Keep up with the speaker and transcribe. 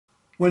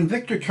When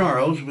Victor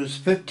Charles was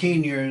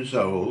 15 years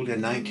old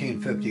in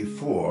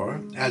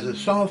 1954, as a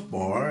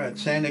sophomore at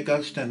St.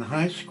 Augustine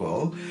High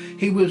School,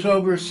 he was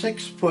over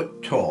 6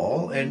 foot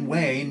tall and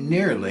weighed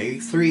nearly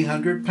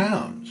 300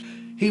 pounds.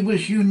 He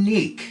was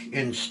unique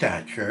in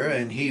stature,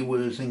 and he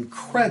was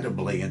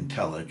incredibly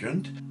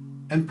intelligent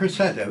and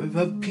perceptive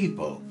of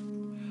people.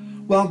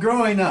 While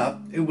growing up,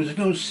 it was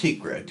no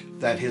secret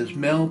that his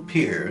male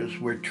peers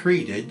were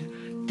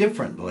treated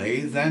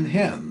differently than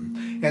him,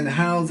 and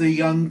how the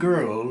young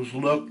girls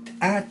looked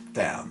at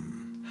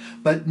them,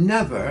 but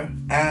never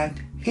at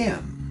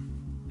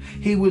him.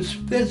 He was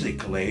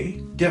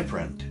physically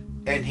different,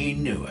 and he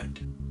knew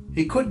it.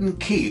 He couldn't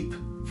keep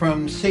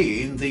from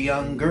seeing the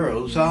young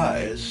girls'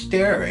 eyes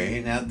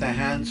staring at the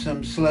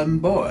handsome, slim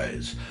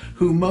boys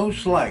who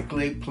most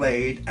likely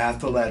played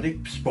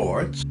athletic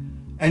sports,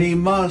 and he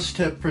must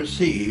have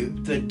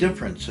perceived the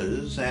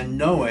differences, and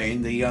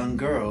knowing the young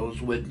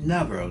girls would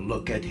never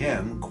look at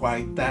him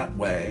quite that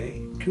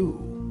way,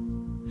 too.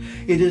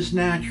 It is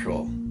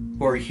natural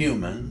for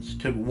humans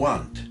to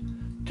want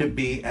to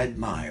be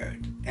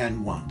admired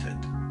and wanted,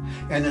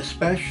 and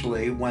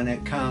especially when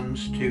it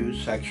comes to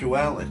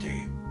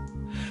sexuality.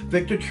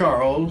 Victor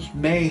Charles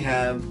may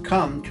have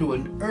come to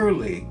an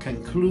early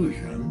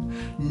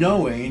conclusion,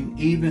 knowing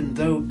even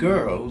though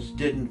girls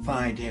didn't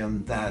find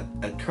him that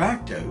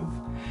attractive,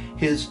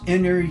 his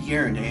inner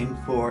yearning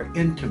for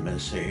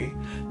intimacy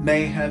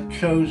may have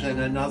chosen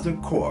another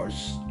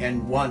course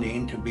in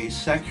wanting to be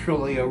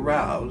sexually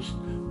aroused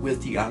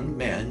with young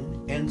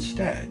men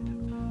instead.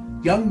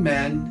 Young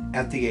men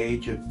at the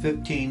age of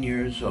 15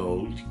 years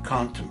old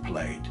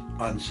contemplate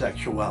on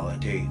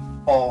sexuality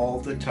all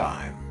the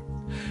time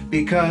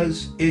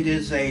because it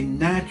is a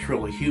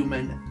natural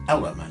human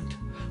element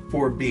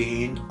for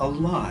being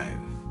alive.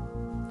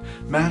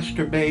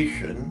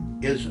 Masturbation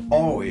is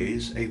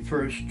always a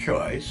first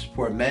choice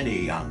for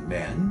many young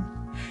men,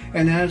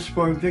 and as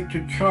for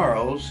Victor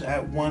Charles,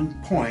 at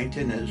one point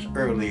in his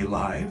early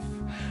life,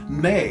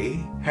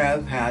 may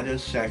have had a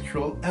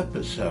sexual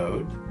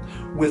episode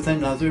with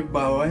another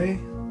boy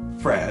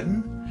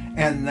friend,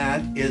 and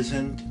that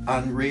isn't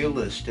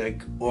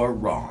unrealistic or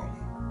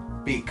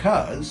wrong,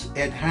 because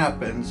it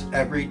happens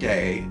every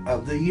day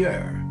of the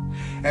year,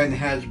 and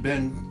has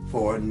been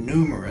for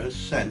numerous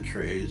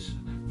centuries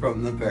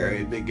from the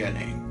very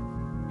beginning.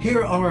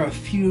 Here are a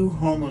few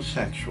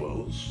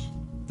homosexuals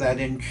that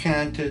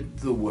enchanted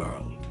the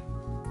world.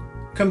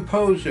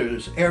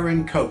 Composers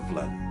Aaron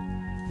Copland,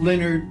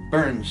 Leonard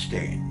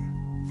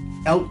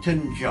Bernstein,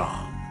 Elton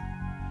John,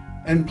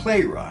 and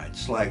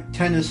playwrights like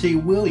Tennessee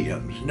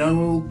Williams,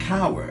 Noel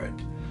Coward,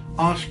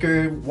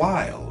 Oscar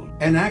Wilde,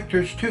 and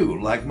actors too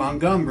like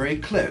Montgomery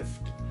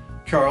Clift,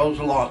 Charles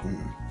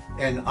Laughton,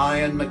 and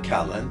Ian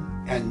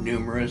McKellen, and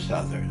numerous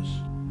others.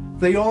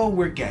 They all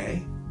were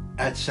gay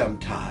at some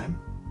time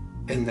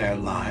in their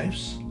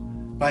lives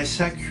by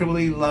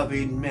sexually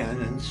loving men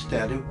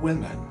instead of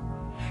women,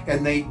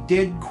 and they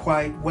did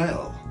quite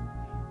well,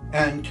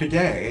 and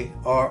today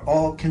are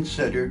all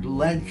considered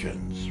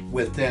legends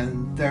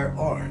within their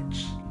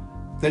arts.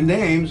 The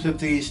names of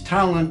these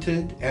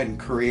talented and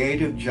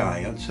creative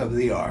giants of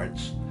the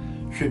arts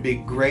should be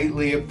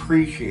greatly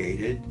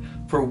appreciated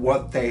for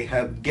what they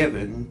have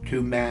given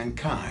to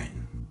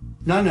mankind.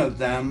 None of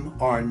them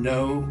are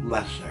no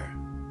lesser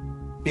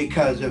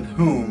because of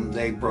whom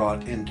they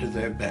brought into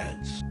their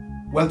beds.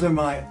 Whether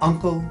my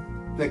uncle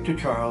Victor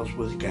Charles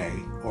was gay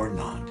or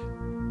not,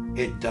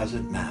 it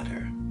doesn't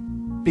matter,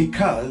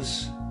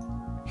 because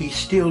he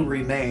still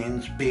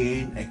remains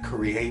being a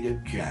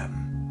creative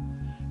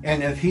gem.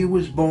 And if he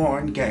was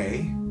born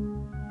gay,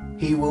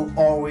 he will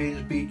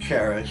always be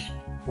cherished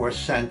for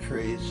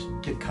centuries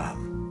to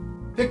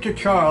come. Victor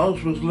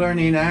Charles was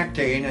learning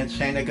acting at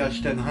St.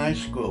 Augustine High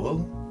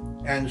School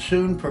and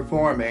soon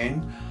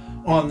performing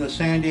on the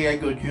San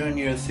Diego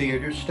Junior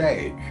Theater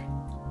stage.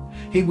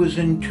 He was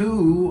in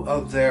 2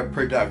 of their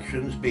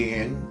productions,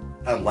 being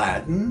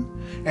Aladdin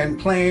and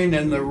playing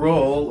in the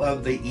role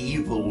of the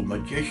evil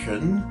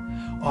magician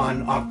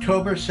on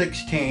October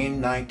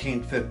 16,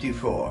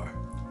 1954,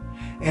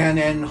 and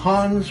in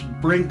Hans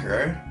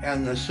Brinker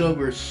and the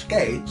Silver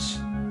Skates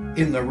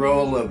in the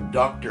role of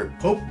Dr.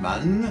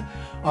 Popman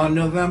on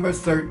November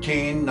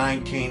 13,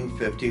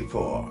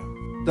 1954.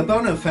 The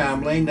Buono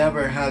family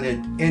never had it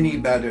any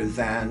better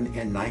than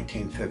in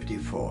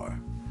 1954,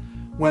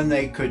 when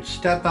they could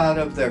step out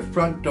of their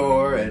front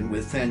door and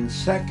within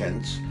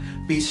seconds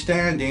be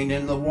standing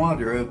in the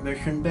water of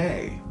Mission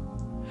Bay.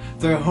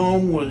 Their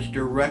home was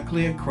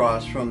directly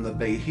across from the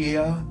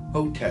Bahia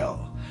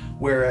Hotel,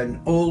 where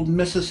an old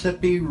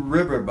Mississippi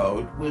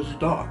riverboat was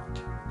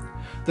docked.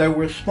 There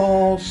were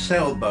small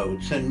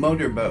sailboats and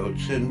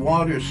motorboats and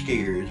water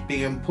skiers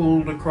being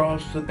pulled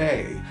across the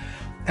bay,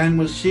 and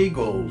with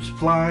seagulls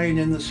flying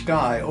in the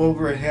sky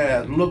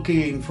overhead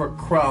looking for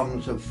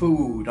crumbs of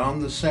food on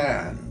the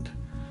sand.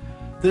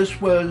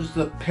 This was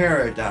the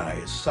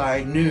paradise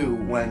I knew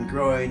when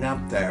growing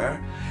up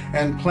there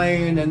and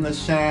playing in the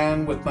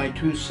sand with my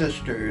two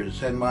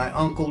sisters and my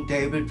Uncle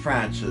David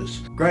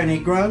Francis. Granny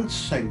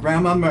Grunts and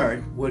Grandma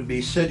Mert would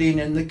be sitting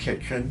in the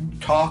kitchen,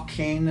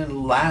 talking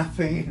and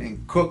laughing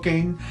and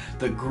cooking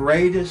the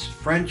greatest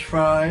French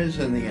fries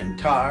in the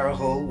entire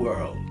whole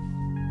world.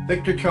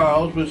 Victor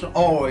Charles was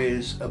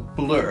always a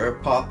blur,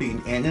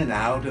 popping in and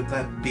out of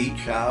that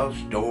beach house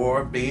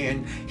door,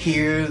 being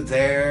here,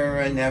 there,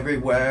 and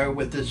everywhere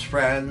with his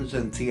friends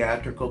and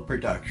theatrical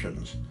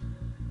productions.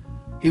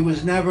 He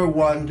was never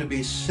one to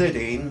be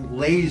sitting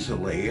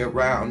lazily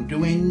around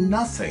doing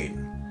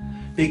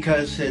nothing,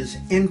 because his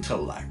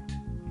intellect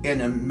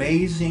and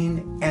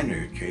amazing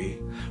energy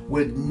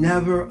would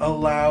never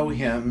allow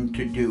him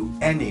to do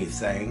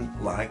anything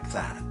like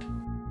that.